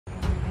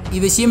ఈ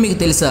విషయం మీకు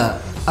తెలుసా?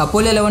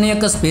 అపోలో 11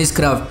 యొక్క స్పేస్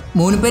క్రాఫ్ట్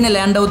మూన్ పైన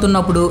ల్యాండ్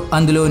అవుతున్నప్పుడు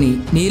అందులోని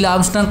నీల్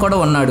ఆర్మ్స్ట్రాంగ్ కూడా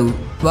ఉన్నాడు.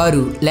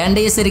 వారు ల్యాండ్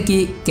అయ్యేసరికి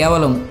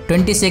కేవలం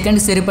 20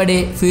 సెకండ్స్ సరిపడే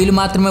ఫ్యూల్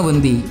మాత్రమే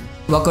ఉంది.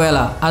 ఒకవేళ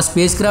ఆ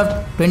స్పేస్ క్రాఫ్ట్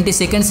 20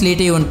 సెకండ్స్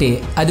లేట్ అయి ఉంటే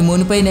అది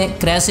మూన్ పైనే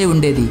క్రాష్ అయి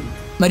ఉండేది.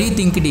 మరియు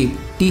థింక్ డీప్,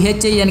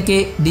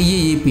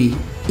 THINKDEEP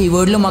ఈ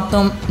వర్డ్లో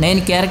మొత్తం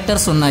 9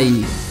 క్యారెక్టర్స్ ఉన్నాయి.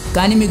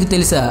 కానీ మీకు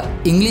తెలుసా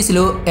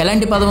ఇంగ్లీష్లో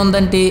ఎలాంటి పదం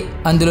ఉందంటే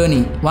అందులోని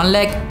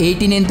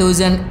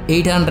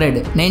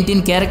 1,89,819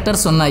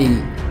 క్యారెక్టర్స్ ఉన్నాయి.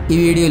 ఈ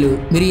వీడియోలో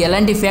మీరు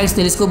ఎలాంటి ఫ్యాక్ట్స్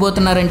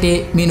తెలుసుకోబోతున్నారంటే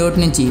మీ నోటి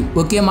నుంచి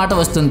ఒకే మాట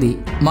వస్తుంది,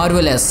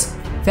 మార్వెలస్.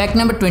 Fact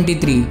number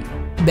 23.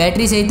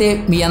 బ్యాటరీస్ అయితే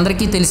మీ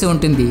అందరికీ తెలిసి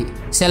ఉంటుంది.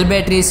 సెల్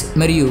బ్యాటరీస్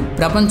మరియు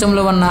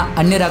ప్రపంచంలో ఉన్న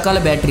అన్ని రకాల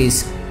బ్యాటరీస్.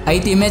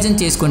 అయితే ఇమాజిన్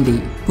చేసుకోండి,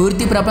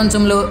 పూర్తి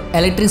ప్రపంచంలో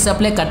ఎలక్ట్రిక్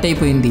సప్లై కట్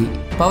అయిపోయింది,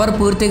 పవర్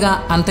పూర్తిగా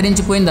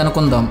అంతరించిపోయింది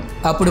అనుకుందాం.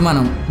 అప్పుడు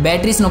మనం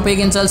బ్యాటరీస్ని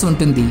ఉపయోగించాల్సి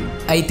ఉంటుంది.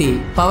 అయితే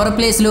పవర్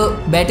ప్లేస్లో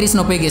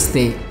బ్యాటరీస్ని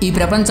ఉపయోగిస్తే ఈ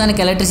ప్రపంచానికి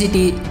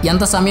ఎలక్ట్రిసిటీ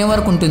ఎంత సమయం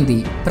వరకు ఉంటుంది?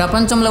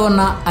 ప్రపంచంలో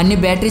ఉన్న అన్ని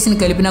బ్యాటరీస్ని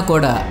కలిపినా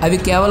కూడా అవి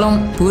కేవలం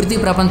పూర్తి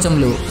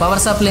ప్రపంచంలో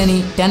పవర్ సప్లైని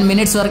 10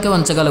 మినిట్స్ వరకే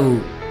ఉంచగలవు.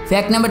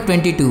 Fact number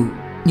 22.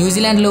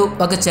 న్యూజిలాండ్లో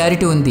ఒక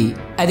చారిటీ ఉంది.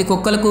 అది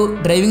కుక్కలకు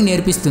డ్రైవింగ్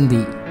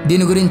నేర్పిస్తుంది.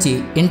 దీని గురించి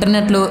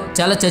ఇంటర్నెట్లో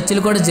చాలా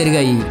చర్చలు కూడా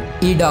జరిగాయి.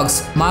 ఈ డాగ్స్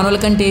మానవుల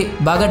కంటే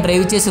బాగా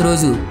డ్రైవ్ చేసే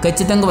రోజు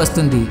ఖచ్చితంగా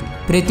వస్తుంది.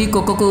 ప్రతి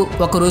కుక్కకు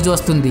ఒక రోజు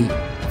వస్తుంది.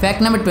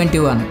 Fact number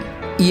 21.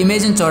 ఈ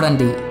ఇమేజ్ని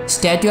చూడండి,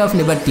 స్టాట్యూ ఆఫ్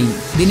లిబర్టీ.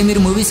 దీన్ని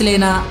మీరు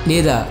మూవీస్లైనా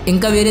లేదా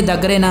ఇంకా వేరే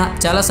దగ్గరైనా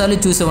చాలాసార్లు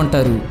చూసి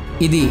ఉంటారు.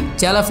 ఇది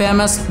చాలా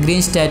famous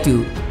green statue,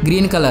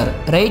 green colour,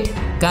 right?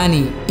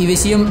 కానీ ఈ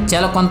విషయం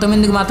చాలా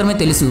కొంతమందికి మాత్రమే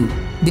తెలుసు.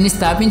 దీన్ని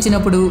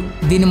స్థాపించినప్పుడు,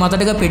 దీన్ని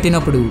మొదటగా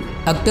పెట్టినప్పుడు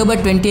అక్టోబర్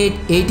 28,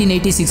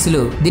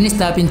 1886లో దీన్ని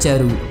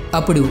స్థాపించారు.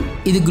 అప్పుడు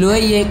ఇది గ్లో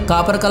అయ్యే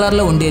కాపర్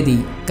కలర్లో ఉండేది.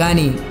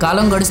 కానీ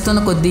కాలం గడుస్తున్న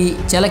కొద్దీ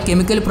చాలా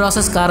కెమికల్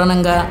ప్రాసెస్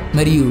కారణంగా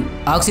మరియు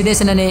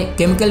ఆక్సిడేషన్ అనే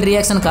కెమికల్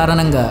రియాక్షన్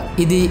కారణంగా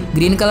ఇది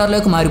గ్రీన్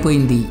కలర్లోకి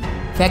మారిపోయింది.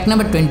 Fact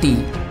number 20.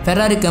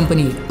 ఫెరారీ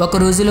కంపెనీ ఒక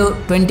రోజులో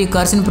 20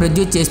 కార్స్ని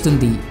ప్రొడ్యూస్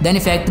చేస్తుంది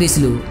దాని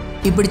ఫ్యాక్టరీస్లో.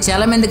 ఇప్పుడు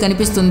చాలా మంది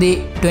కనిపిస్తుంది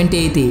 20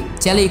 అయితే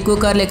చాలా ఎక్కువ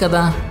కార్లే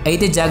కదా.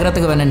 అయితే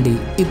జాగ్రత్తగా వినండి,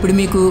 ఇప్పుడు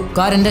మీకు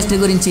కార్ ఇండస్ట్రీ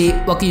గురించి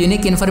ఒక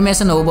యూనిక్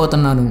ఇన్ఫర్మేషన్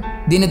ఇవ్వబోతున్నాను.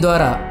 దీని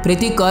ద్వారా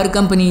ప్రతి కారు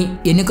కంపెనీ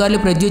ఎన్ని కార్లు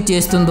ప్రొడ్యూస్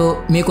చేస్తుందో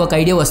మీకు ఒక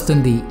ఐడియా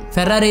వస్తుంది.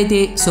 ఫెరారీ అయితే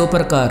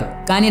సూపర్ కార్,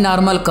 కానీ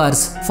నార్మల్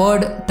కార్స్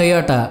ఫోర్డ్,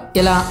 టొయోటా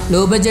ఇలా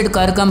లో బడ్జెట్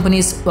కార్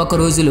కంపెనీస్ ఒక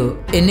రోజులో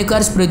ఎన్ని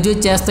కార్స్ ప్రొడ్యూస్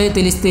చేస్తాయో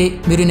తెలిస్తే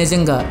మీరు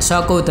నిజంగా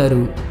షాక్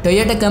అవుతారు.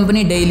 టొయోటా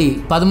కంపెనీ డైలీ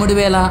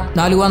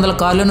 13,400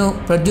 కార్లను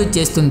ప్రొడ్యూస్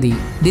చేస్తుంది.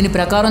 దీని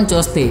ప్రకారం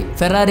చూస్తే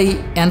ఫెరారీ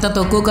ఎంత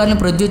తక్కువ కార్లను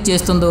ప్రొడ్యూస్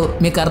చేస్తుందో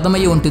మీకు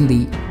అర్థమయ్యి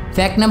ఉంటుంది.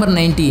 Fact number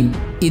 19.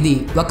 ఇది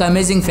ఒక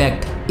అమేజింగ్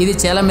ఫ్యాక్ట్. ఇది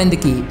చాలా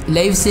మందికి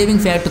లైఫ్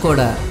సేవింగ్ ఫ్యాక్ట్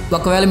కూడా.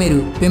 ఒకవేళ మీరు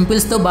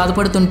పింపుల్స్తో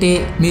బాధపడుతుంటే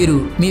మీరు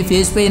మీ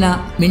ఫేస్ పైన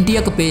మింటి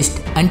యొక్క పేస్ట్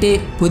అంటే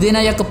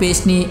పుదీనా యొక్క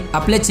పేస్ట్ని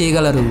అప్లై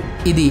చేయగలరు.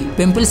 ఇది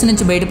పింపుల్స్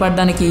నుంచి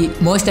బయటపడడానికి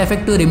most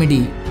effective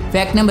remedy.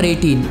 Fact number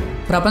 18.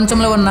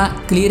 ప్రపంచంలో ఉన్న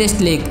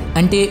క్లియరెస్ట్ లేక్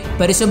అంటే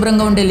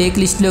పరిశుభ్రంగా ఉండే లేక్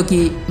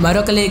లిస్టులోకి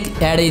మరొక లేక్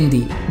యాడ్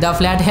అయింది, ద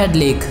ఫ్లాట్ హెడ్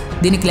లేక్.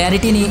 దీని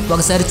క్లారిటీని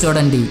ఒకసారి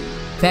చూడండి.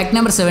 Fact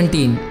number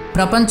 17.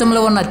 ప్రపంచంలో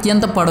ఉన్న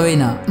అత్యంత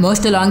పొడవైన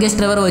మోస్ట్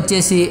లాంగెస్ట్ రివర్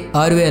వచ్చేసి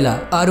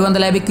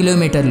 6,650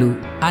 కిలోమీటర్లు.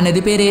 ఆ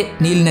నది పేరే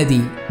నీల్ నది.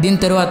 దీని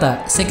తరువాత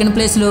సెకండ్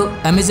ప్లేస్లో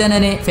అమెజాన్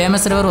అనే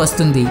ఫేమస్ రివర్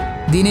వస్తుంది.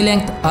 దీని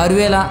లెంగ్త్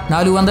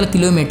 6,400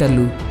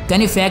 కిలోమీటర్లు.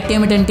 కానీ ఫ్యాక్ట్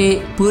ఏమిటంటే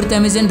పూర్తి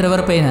అమెజాన్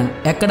రివర్ పైన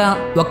ఎక్కడ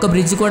ఒక్క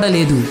బ్రిడ్జ్ కూడా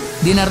లేదు.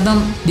 దీని అర్థం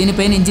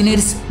దీనిపైన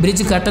ఇంజనీర్స్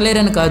బ్రిడ్జ్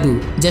కట్టలేరని కాదు,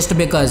 జస్ట్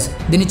బికాజ్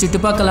దీని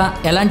చుట్టుపక్కల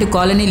ఎలాంటి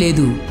కాలనీ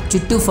లేదు.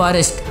 చుట్టూ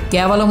ఫారెస్ట్,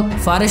 కేవలం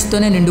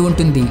ఫారెస్ట్తోనే నిండి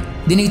ఉంటుంది.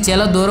 దీనికి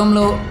చాలా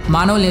దూరంలో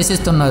మానవులు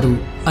నివసిస్తున్నారు.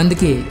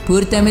 అందుకే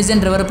పూర్తి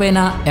అమెజాన్ రివర్ పైన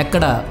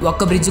ఎక్కడ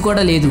ఒక్క బ్రిడ్జ్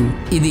కూడా లేదు.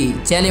 ఇది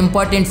చాలా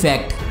ఇంపార్టెంట్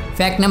ఫ్యాక్ట్.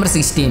 Fact number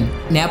 16.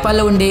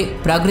 నేపాల్లో ఉండే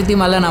ప్రాకృతి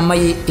మల్లన్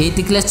అమ్మాయి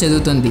 8th క్లాస్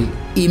చదువుతుంది.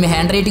 ఈమె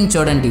హ్యాండ్ రైటింగ్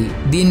చూడండి.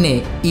 దీన్నే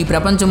ఈ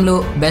ప్రపంచంలో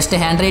బెస్ట్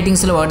హ్యాండ్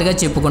రైటింగ్స్లో ఒకటిగా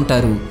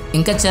చెప్పుకుంటారు.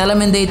 ఇంకా చాలా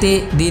మంది అయితే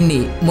దీన్ని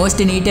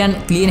most neat and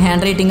clean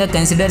hand రైటింగ్గా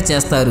consider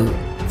చేస్తారు.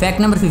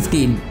 Fact number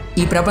 15.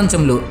 ఈ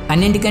ప్రపంచంలో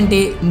అన్నింటికంటే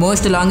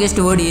మోస్ట్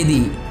లాంగెస్ట్ వర్డ్ ఏది?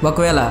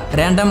 ఒకవేళ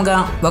ర్యాండమ్గా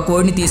ఒక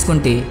వర్డ్ని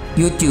తీసుకుంటే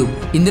యూట్యూబ్.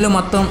 ఇందులో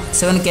మొత్తం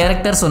 7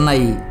 క్యారెక్టర్స్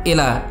ఉన్నాయి.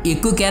 ఇలా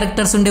ఎక్కువ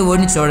క్యారెక్టర్స్ ఉండే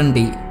వర్డ్ని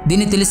చూడండి.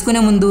 దీన్ని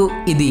తెలుసుకునే ముందు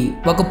ఇది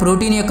ఒక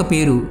ప్రోటీన్ యొక్క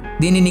పేరు.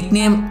 దీని నిక్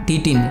నేమ్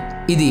టీటిన్.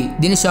 ఇది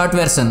దీని షార్ట్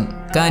వెర్షన్.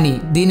 కానీ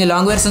దీని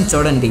లాంగ్ వెర్షన్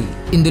చూడండి.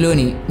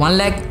 ఇందులోని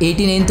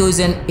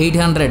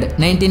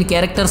 1,89,819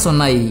 క్యారెక్టర్స్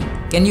ఉన్నాయి.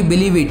 Can you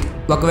believe it?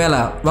 ఒకవేళ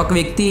ఒక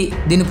వ్యక్తి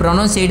దీన్ని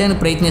ప్రొనౌన్స్ చేయడానికి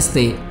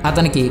ప్రయత్నిస్తే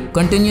అతనికి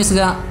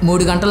కంటిన్యూస్గా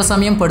 3 గంటల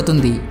సమయం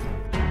పడుతుంది.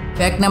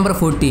 Fact number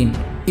 14.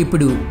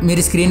 ఇప్పుడు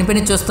మీరు స్క్రీన్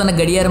పైన చూస్తున్న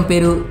గడియారం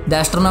పేరు ద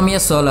ఆస్ట్రోనమీ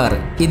ఆఫ్ సోలార్.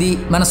 ఇది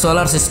మన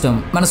సోలార్ సిస్టమ్,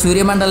 మన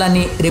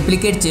సూర్యమండలాన్ని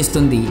రెప్లికేట్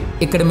చేస్తుంది.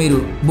 ఇక్కడ మీరు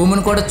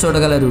భూమిని కూడా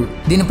చూడగలరు.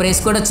 దీని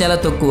ప్రైస్ కూడా చాలా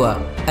తక్కువ.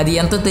 అది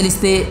ఎంతో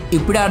తెలిస్తే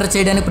ఇప్పుడే ఆర్డర్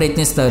చేయడానికి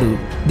ప్రయత్నిస్తారు.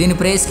 దీని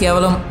ప్రైస్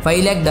కేవలం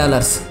 $5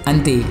 lakh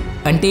అంతే.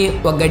 అంటే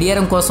ఒక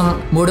గడియారం కోసం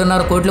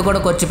 3.5 కోట్లు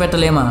కూడా ఖర్చు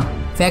పెట్టలేమా?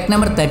 ఫ్యాక్ట్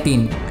నెంబర్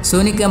 13,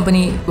 సోనీ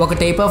కంపెనీ ఒక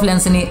టైప్ ఆఫ్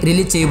లెన్స్ని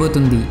రిలీజ్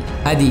చేయబోతుంది.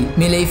 అది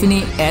మీ లైఫ్ని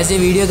యాజ్ ఏ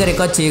వీడియోగా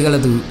రికార్డ్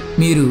చేయగలదు.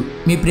 మీరు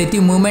మీ ప్రతి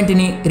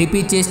మూమెంట్ని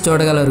రిపీట్ చేసి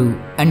చూడగలరు.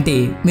 అంటే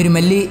మీరు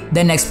మళ్ళీ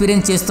దాన్ని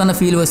ఎక్స్పీరియన్స్ చేస్తున్న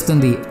ఫీల్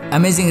వస్తుంది.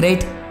 Amazing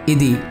right?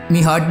 ఇది మీ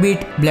హార్ట్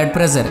బీట్, బ్లడ్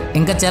ప్రెషర్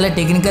ఇంకా చాలా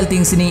టెక్నికల్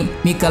థింగ్స్ని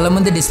మీ కళ్ళ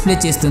ముందు డిస్ప్లే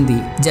చేస్తుంది.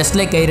 Just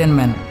like iron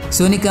man.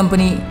 Sony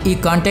company ఈ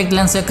కాంటాక్ట్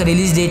లెన్స్ యొక్క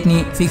రిలీజ్ డేట్ని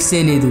ఫిక్స్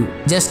చేయలేదు,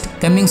 జస్ట్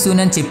కమింగ్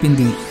సూన్ అని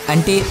చెప్పింది.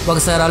 అంటే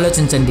ఒకసారి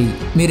ఆలోచించండి,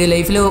 మీరు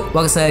లైఫ్లో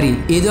ఒకసారి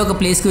ఏదో ఒక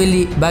ప్లేస్కి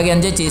వెళ్ళి బాగా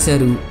ఎంజాయ్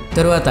చేశారు.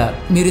 తర్వాత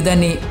మీరు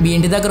దాన్ని మీ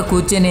ఇంటి దగ్గర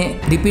కూర్చొనే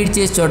రిపీట్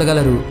చేసి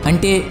చూడగలరు.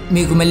 అంటే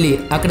మీకు మళ్ళీ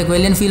అక్కడికి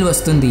వెళ్ళిన ఫీల్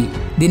వస్తుంది.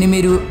 దీన్ని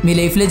మీరు మీ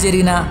లైఫ్లో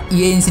జరిగిన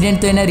ఏ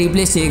ఇన్సిడెంట్తో అయినా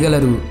రీప్లేస్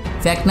చేయగలరు.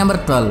 ఫ్యాక్ట్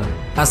నెంబర్ 12,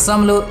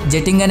 అస్సాంలో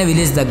జటింగ్ అనే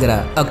విలేజ్ దగ్గర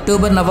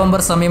అక్టోబర్,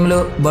 నవంబర్ సమయంలో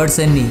బర్డ్స్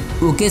అన్నీ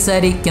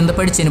ఒకేసారి కింద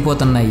పడి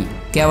చనిపోతున్నాయి.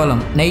 కేవలం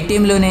నైట్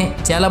టైంలోనే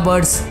చాలా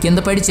బర్డ్స్ కింద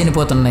పడి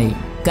చనిపోతున్నాయి.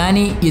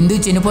 కానీ ఎందుకు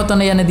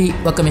చనిపోతున్నాయి అన్నది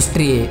ఒక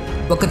మిస్టరీయే.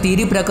 ఒక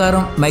థియరీ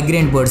ప్రకారం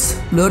మైగ్రెంట్ బర్డ్స్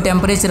లో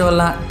టెంపరేచర్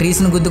వల్ల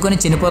ట్రీస్ను గుద్దుకొని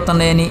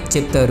చనిపోతున్నాయని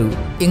చెప్తారు.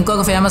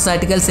 ఇంకొక ఫేమస్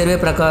ఆర్టికల్ సర్వే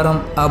ప్రకారం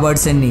ఆ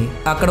బర్డ్స్ అన్ని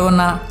అక్కడ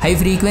ఉన్న హై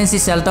ఫ్రీక్వెన్సీ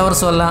సెల్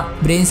టవర్స్ వల్ల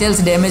బ్రెయిన్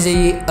సెల్స్ డ్యామేజ్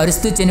అయ్యి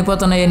అరుస్తూ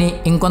చనిపోతున్నాయని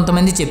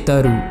ఇంకొంతమంది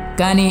చెప్తారు.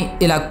 కానీ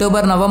ఇలా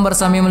అక్టోబర్, నవంబర్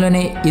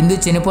సమయంలోనే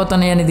ఎందుకు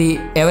చనిపోతున్నాయనేది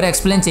ఎవరు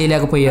ఎక్స్ప్లెయిన్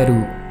చేయలేకపోయారు.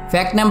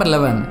 ఫ్యాక్ట్ నెంబర్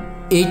 11,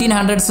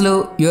 1800స్లో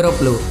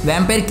యూరోప్లో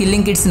వ్యాంపైర్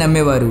కిల్లింగ్ కిట్స్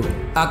నమ్మేవారు.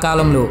 ఆ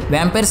కాలంలో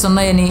వ్యాంపైర్స్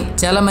ఉన్నాయని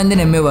చాలా మంది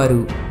నమ్మేవారు.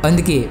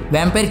 అందుకే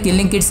వ్యాంపైర్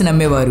కిల్లింగ్ కిట్స్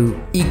నమ్మేవారు.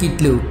 ఈ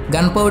కిట్లు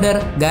gun powder,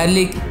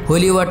 garlic,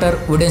 Holi water,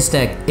 wooden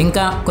stock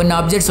ఇంకా కొన్ని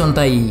ఆబ్జెక్ట్స్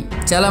ఉంటాయి.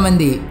 చాలా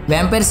మంది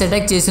వ్యాంపైర్స్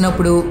అటాక్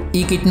చేసినప్పుడు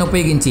ఈ కిట్ను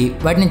ఉపయోగించి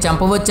వాటిని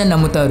చంపవచ్చని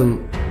నమ్ముతారు.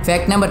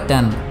 ఫ్యాక్ట్ నెంబర్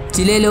 10,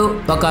 చిలేలో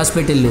ఒక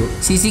హాస్పిటల్లో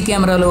సీసీ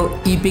కెమెరాలో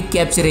ఈ పిక్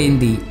క్యాప్చర్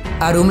అయింది.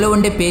 ఆ రూమ్లో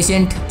ఉండే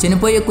పేషెంట్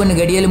చనిపోయే కొన్ని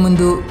గడియల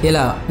ముందు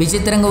ఇలా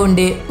విచిత్రంగా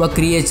ఉండే ఒక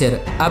క్రియేచర్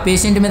ఆ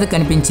పేషెంట్ మీద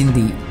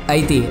కనిపించింది.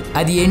 అయితే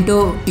అది ఏంటో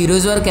ఈ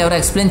రోజు వరకు ఎవరు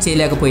ఎక్స్ప్లెయిన్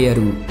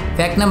చేయలేకపోయారు.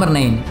 ఫ్యాక్ట్ నెంబర్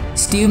 9,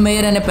 స్టీవ్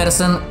మేయర్ అనే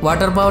పర్సన్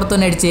వాటర్ పవర్తో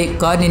నడిచే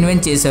కార్ని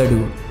ఇన్వెంట్ చేశాడు.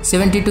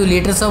 72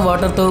 లీటర్స్ ఆఫ్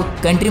వాటర్తో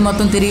కంట్రీ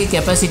మొత్తం తిరిగే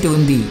కెపాసిటీ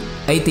ఉంది.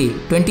 అయితే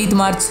 20th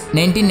మార్చ్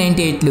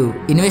 1998లో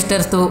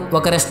ఇన్వెస్టర్స్తో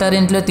ఒక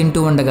రెస్టారెంట్లో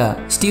తింటూ ఉండగా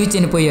స్టీవ్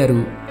చనిపోయారు.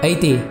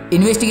 అయితే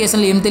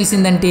ఇన్వెస్టిగేషన్లో ఏం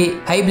తెలిసిందంటే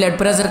హై బ్లడ్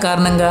ప్రెషర్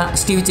కారణంగా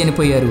స్టీవ్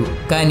చనిపోయారు.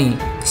 కానీ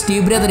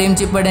స్టీవ్ బ్రదర్ ఏం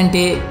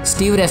చెప్పాడంటే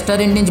స్టీవ్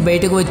రెస్టారెంట్ నుంచి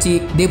బయటకు వచ్చి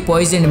దే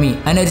పాయిజన్ మీ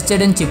అని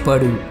అరిచాడని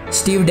చెప్పాడు.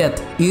 స్టీవ్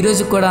డెత్ ఈ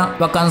రోజు కూడా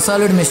ఒక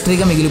అన్సాల్వ్డ్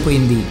మిస్టరీగా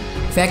మిగిలిపోయింది.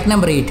 Fact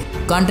number 8,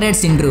 contract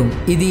syndrome.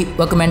 ఇది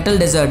ఒక మెంటల్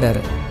డిజార్డర్.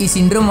 ఈ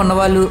సిండ్రోమ్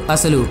ఉన్నవాళ్ళు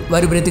అసలు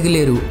వారు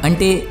బ్రతికలేరు,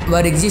 అంటే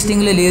వారు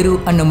ఎగ్జిస్టింగ్లో లేరు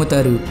అని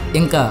నమ్ముతారు.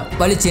 ఇంకా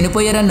వాళ్ళు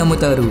చనిపోయారని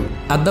నమ్ముతారు.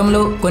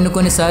 అద్దంలో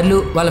కొన్నిసార్లు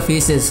వాళ్ళ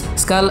ఫేసెస్,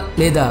 స్కల్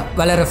లేదా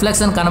వాళ్ళ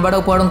రిఫ్లెక్షన్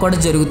కనబడకపోవడం కూడా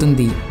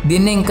జరుగుతుంది.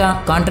 దీన్నే ఇంకా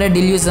కాంట్రాక్ట్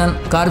డిల్యూషన్,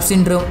 కార్ప్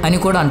సిండ్రోమ్ అని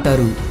కూడా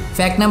అంటారు.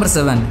 ఫ్యాక్ట్ నెంబర్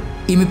 7,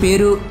 ఈమె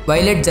పేరు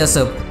వైలెట్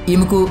జసప్.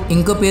 ఈమెకు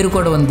ఇంకో పేరు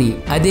కూడా ఉంది,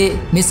 అదే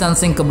మిస్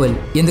అన్సింకబుల్.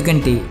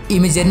 ఎందుకంటే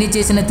ఈమె జర్నీ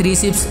చేసిన 3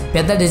 షిప్స్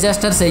పెద్ద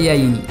డిజాస్టర్స్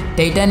అయ్యాయి.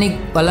 టైటానిక్,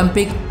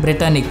 ఒలింపిక్,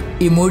 బ్రిటానిక్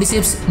ఈ 3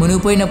 షిప్స్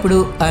మునిగిపోయినప్పుడు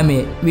ఆమె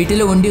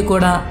వీటిలో ఉండి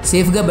కూడా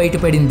సేఫ్గా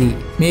బయటపడింది.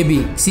 Maybe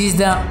she is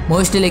the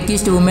most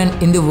luckiest women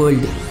in the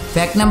world.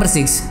 Fact number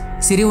 6,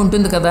 సిరి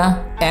ఉంటుంది కదా,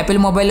 యాపిల్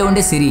మొబైల్లో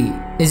ఉండే సిరి.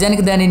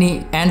 నిజానికి దానిని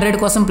ఆండ్రాయిడ్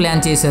కోసం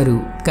ప్లాన్ చేశారు.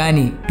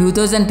 కానీ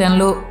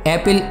 2010లో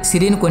యాపిల్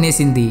సిరిని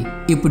కొనేసింది.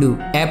 ఇప్పుడు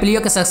యాపిల్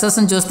యొక్క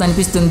సక్సెస్ని చూస్తే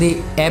అనిపిస్తుంది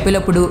యాపిల్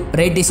అప్పుడు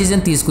రైట్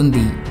డిసిజన్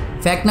తీసుకుంది.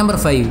 ఫ్యాక్ట్ నెంబర్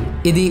 5,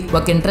 ఇది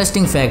ఒక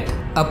ఇంట్రెస్టింగ్ ఫ్యాక్ట్.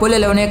 అపోలో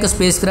 11 యొక్క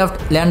స్పేస్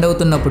క్రాఫ్ట్ ల్యాండ్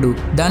అవుతున్నప్పుడు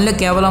దానిలో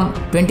కేవలం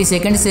 20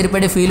 సెకండ్స్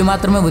సరిపడే ఫ్యూల్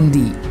మాత్రమే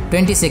ఉంది.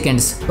 20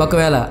 సెకండ్స్.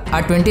 ఒకవేళ ఆ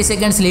 20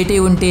 సెకండ్స్ లేట్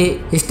అయి ఉంటే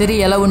హిస్టరీ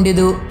ఎలా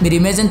ఉండేదో మీరు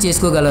ఇమాజిన్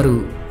చేసుకోగలరు.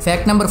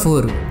 ఫ్యాక్ట్ నెంబర్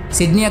 4,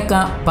 సిడ్నీ యొక్క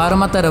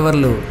పారమత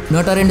రివర్లో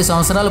 102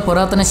 సంవత్సరాల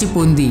పురాతన షిప్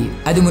ఉంది.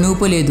 అది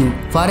మునిగిపోలేదు,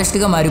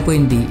 ఫారెస్ట్గా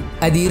మారిపోయింది.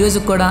 అది ఈ రోజు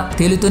కూడా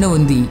తేలుతూనే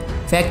ఉంది.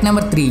 ఫ్యాక్ట్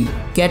నెంబర్ 3,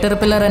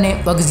 క్యాటర్పిల్లర్ అనే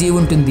ఒక జీవి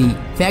ఉంటుంది.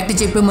 ఫ్యాక్ట్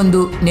చెప్పే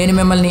ముందు నేను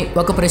మిమ్మల్ని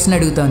ఒక ప్రశ్న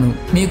అడుగుతాను.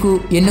 మీకు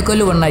ఎన్ని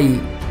కళ్ళు ఉన్నాయి?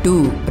 2,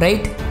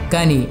 రైట్?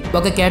 కానీ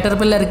ఒక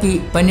క్యాటర్పిల్లర్కి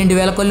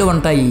 12,000 కళ్ళు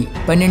ఉంటాయి.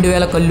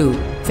 12,000 కళ్ళు.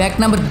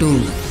 Fact number 2,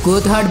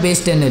 కోత్హాడ్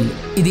base tunnel.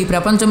 ఇది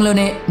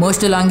ప్రపంచంలోనే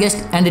most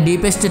longest and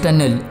deepest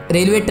tunnel.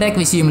 Railway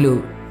track విషయంలో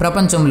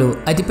ప్రపంచంలో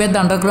అతిపెద్ద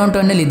అండర్ గ్రౌండ్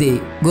టన్నెల్ ఇదే,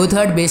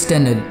 గోత్హాడ్ బేస్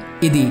టన్నెల్.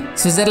 ఇది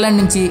స్విట్జర్లాండ్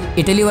నుంచి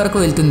ఇటలీ వరకు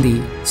వెళ్తుంది.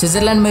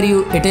 స్విట్జర్లాండ్ మరియు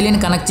ఇటలీని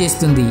కనెక్ట్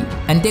చేస్తుంది.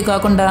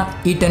 అంతేకాకుండా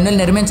ఈ టన్నెల్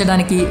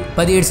నిర్మించడానికి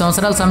 17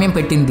 సంవత్సరాల సమయం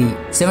పట్టింది,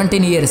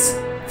 17 ఇయర్స్.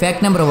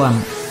 ఫ్యాక్ట్ నెంబర్ 1,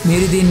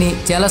 మీరు దీన్ని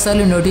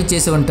చాలాసార్లు నోటీస్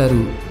చేసి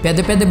ఉంటారు. పెద్ద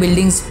పెద్ద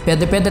బిల్డింగ్స్,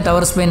 పెద్ద పెద్ద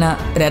టవర్స్ పైన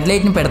రెడ్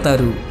లైట్ని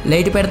పెడతారు.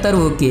 లైట్ పెడతారు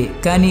ఓకే,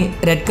 కానీ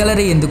రెడ్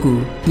కలరే ఎందుకు?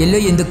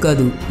 ఎల్లో ఎందుకు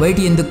కాదు?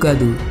 వైట్ ఎందుకు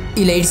కాదు?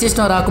 ఈ లైట్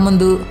సిస్టమ్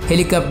రాకముందు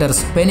హెలికాప్టర్స్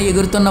పైన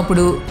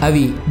ఎగురుతున్నప్పుడు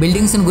అవి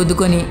బిల్డింగ్స్ని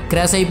గుద్దుకొని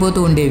క్రాష్ అయిపోతూ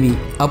ఉండేవి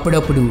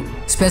అప్పుడప్పుడు,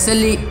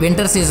 స్పెషల్లీ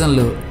వింటర్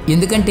సీజన్లో.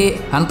 ఎందుకంటే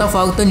అంతా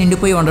ఫాగ్తో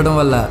నిండిపోయి ఉండడం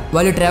వల్ల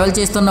వాళ్ళు ట్రావెల్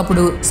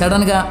చేస్తున్నప్పుడు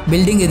సడన్గా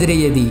బిల్డింగ్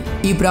ఎదురయ్యేది.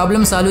 ఈ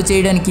ప్రాబ్లం సాల్వ్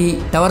చేయడానికి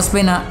టవర్స్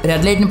పైన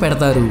రెడ్ లైట్ని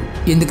పెడతారు.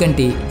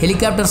 ఎందుకంటే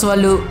హెలికాప్టర్స్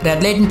వాళ్ళు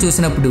రెడ్ లైట్ని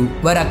చూసినప్పుడు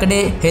వారు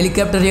అక్కడే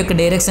హెలికాప్టర్ యొక్క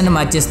డైరెక్షన్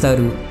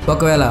మార్చేస్తారు.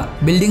 ఒకవేళ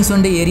బిల్డింగ్స్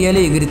ఉండే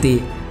ఏరియాలో ఎగిరితే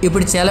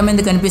ఇప్పుడు చాలా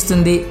మంది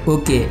కనిపిస్తుంది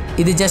ఓకే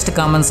ఇది జస్ట్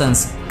కామన్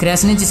సెన్స్,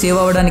 క్రాష్ నుంచి సేవ్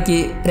అవ్వడానికి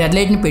రెడ్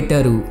లైట్ని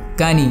పెట్టారు.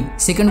 కానీ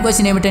సెకండ్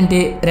క్వశ్చన్ ఏమిటంటే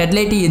రెడ్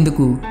లైట్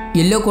ఎందుకు?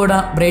 ఎల్లో కూడా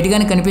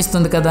బ్రైట్గానే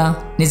కనిపిస్తుంది కదా.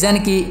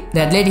 నిజానికి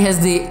red light has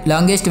the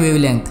longest wave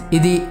length.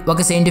 ఇది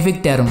ఒక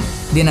సైంటిఫిక్ టర్మ్.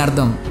 దీని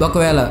అర్థం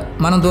ఒకవేళ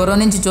మనం దూరం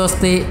నుంచి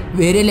చూస్తే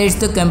వేరే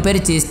లైట్స్తో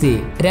కంపేర్ చేస్తే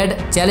రెడ్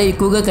చాలా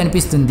ఎక్కువగా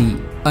కనిపిస్తుంది.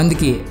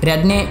 అందుకే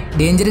రెడ్నే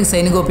డేంజర్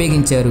సైన్గా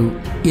ఉపయోగించారు.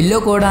 ఎల్లో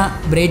కూడా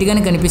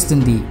బ్రైట్గానే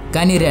కనిపిస్తుంది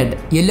కానీ రెడ్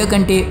ఎల్లో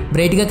కంటే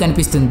బ్రైట్గా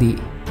కనిపిస్తుంది.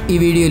 ఈ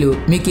వీడియోలో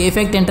మీకు ఏ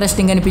ఫ్యాక్ట్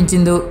ఇంట్రెస్టింగ్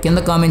అనిపించిందో కింద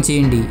కామెంట్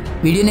చేయండి.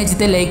 వీడియో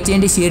నచ్చితే లైక్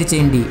చేయండి, షేర్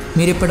చేయండి.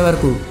 మీరు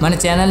ఇప్పటివరకు మన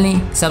ఛానల్ని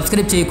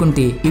సబ్స్క్రైబ్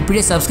చేయకుంటే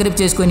ఇప్పుడే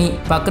సబ్స్క్రైబ్ చేసుకొని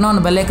పక్కన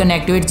ఉన్న బెల్ ఐకాన్ని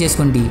యాక్టివేట్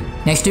చేసుకోండి.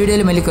 నెక్స్ట్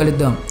వీడియోలో మళ్ళీ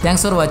కలుద్దాం.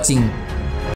 Thanks for watching.